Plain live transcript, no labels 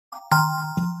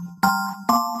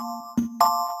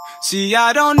See,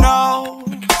 I don't know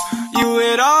you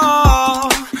at all,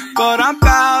 but I'm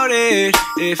bout it.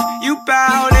 If you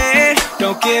bout it,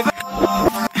 don't give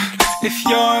up if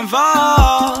you're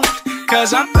involved,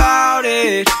 cause I'm bout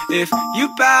it. If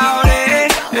you bout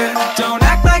it, yeah. Don't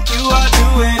act like you are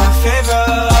doing a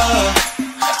favor,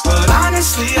 but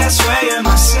honestly I swear you're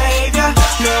my savior,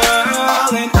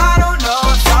 girl. And I don't know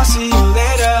if I'll see you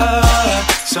later,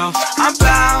 so I'm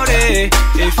bout it.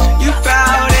 If you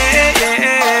bout it,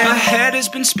 yeah. My head has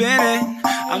been spinning.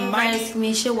 Hey guys,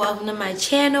 Misha, welcome to my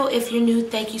channel. If you're new,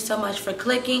 thank you so much for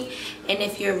clicking, and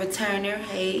if you're a returner,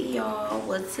 hey y'all,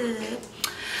 what's up?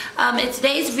 And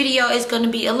today's video is going to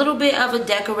be a little bit of a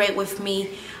decorate with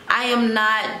me. I am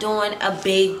not doing a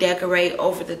big decorate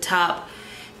over the top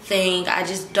thing. I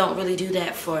just don't really do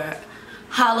that for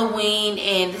Halloween,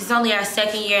 and this is only our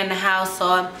second year in the house, so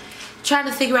I'm trying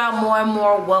to figure out more and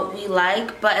more what we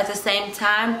like. But at the same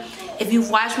time, if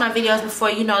you've watched my videos before,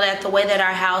 you know that the way that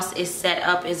our house is set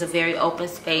up is a very open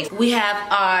space. We have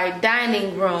our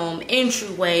dining room,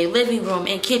 entryway, living room,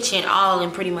 and kitchen all in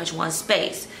pretty much one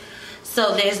space.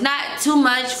 So there's not too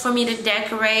much for me to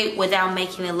decorate without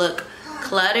making it look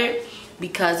cluttered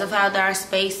because of how our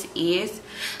space is.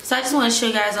 So I just want to show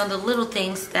you guys on the little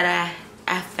things that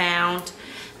I found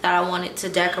that I wanted to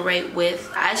decorate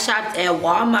with. I shopped at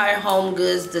Walmart, Home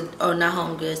Goods, not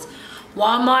Home Goods,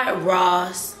 Walmart,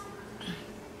 Ross,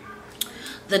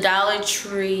 the Dollar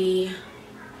Tree,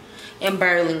 and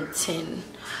Burlington.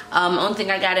 Only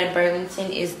thing I got at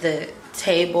Burlington is the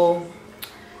table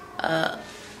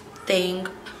thing.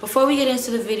 Before we get into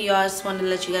the video, I just wanted to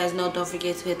let you guys know, don't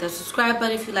forget to hit the subscribe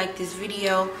button if you like this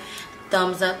video,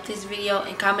 thumbs up this video,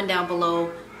 and comment down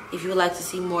below if you would like to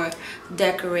see more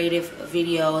decorative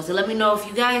videos. And let me know if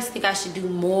you guys think I should do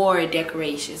more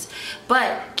decorations.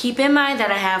 But keep in mind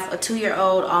that I have a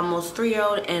 2-year-old, almost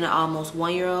 3-year-old, and an almost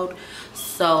 1-year-old.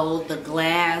 So the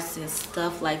glass and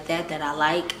stuff like that I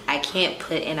like, I can't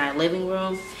put in our living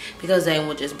room because then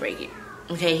we'll just break it.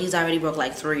 Okay, he's already broke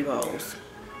like 3 bowls.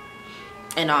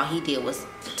 And all he did was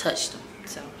touch them.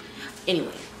 So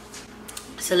anyway,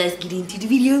 so let's get into the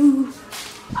video.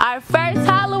 Our first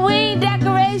Halloween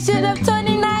decoration of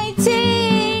 2019.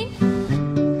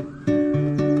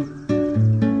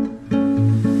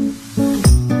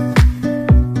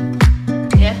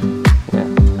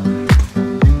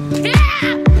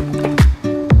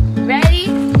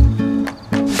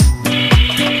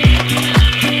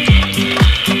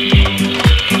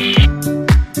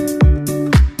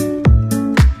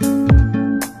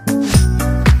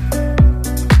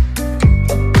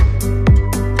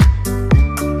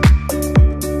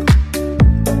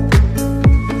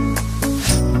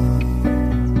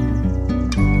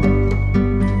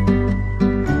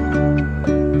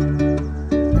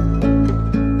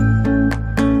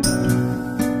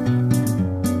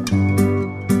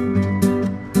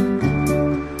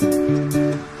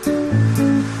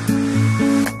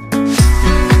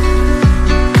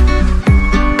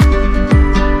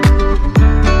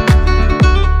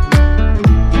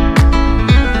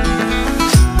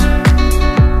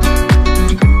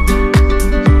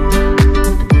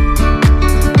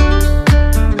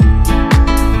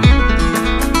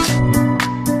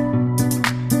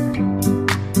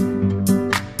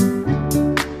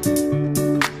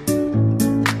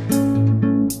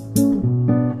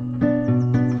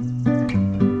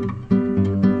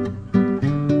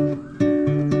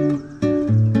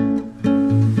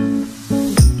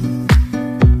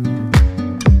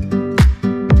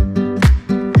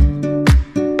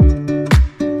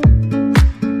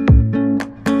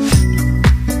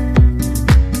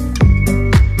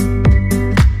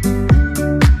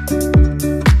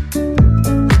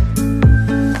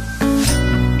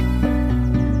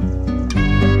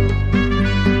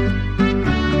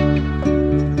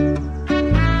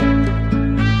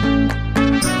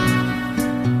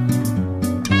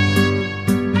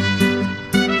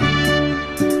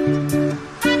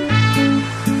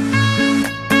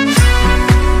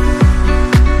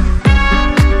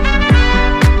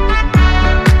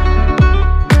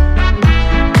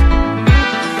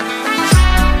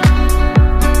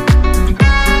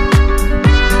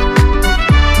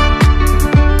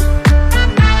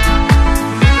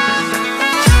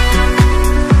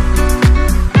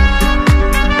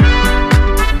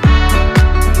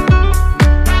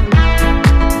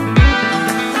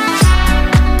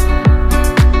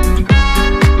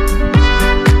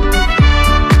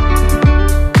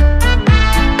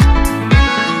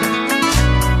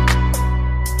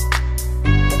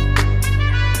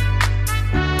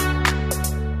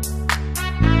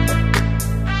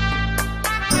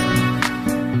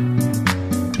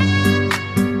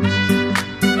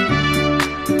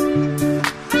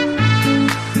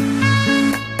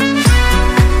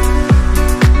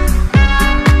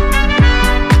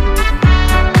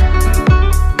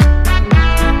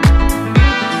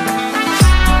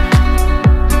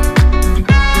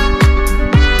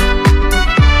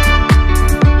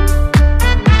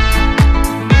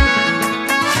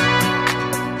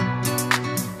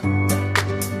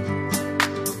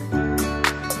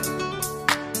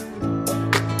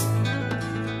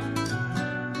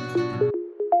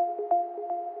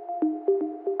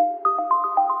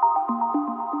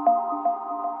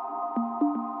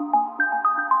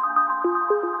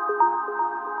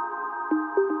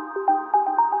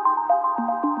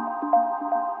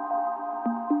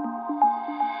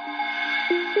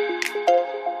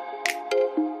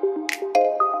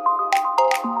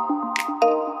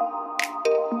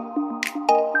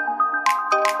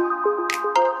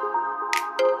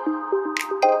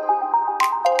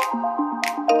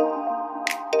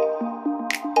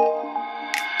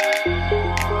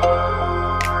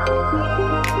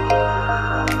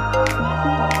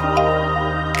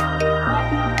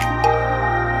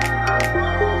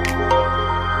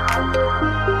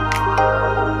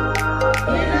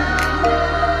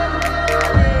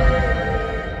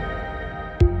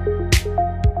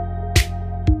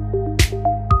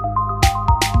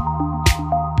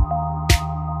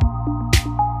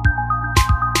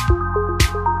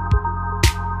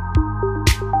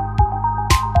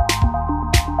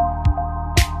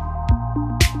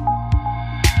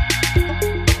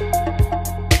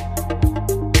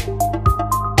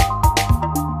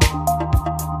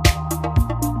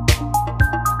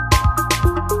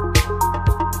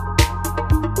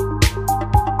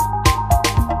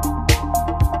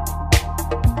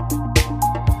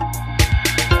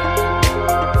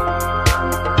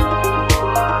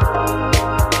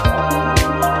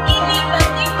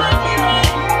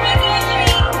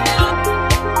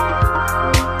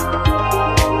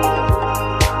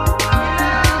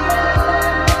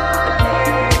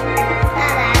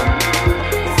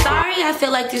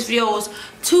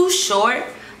 too short,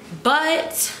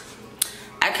 but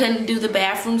I couldn't do the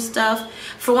bathroom stuff.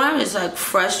 For one, I was like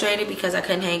frustrated because I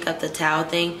couldn't hang up the towel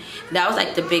thing. That was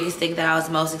like the biggest thing that I was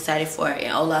most excited for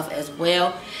in Olaf as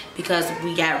well, because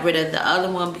we got rid of the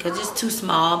other one because it's too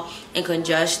small and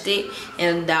congested,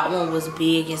 and that one was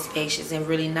big and spacious and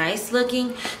really nice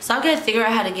looking. So I gotta figure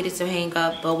out how to get it to hang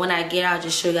up, but when I get it, I'll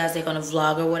just show you guys like on a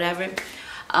vlog or whatever.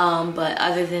 But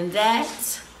other than that,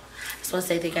 I just want to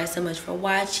say thank you guys so much for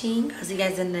watching. I'll see you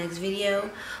guys in the next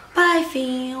video. Bye,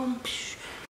 fam.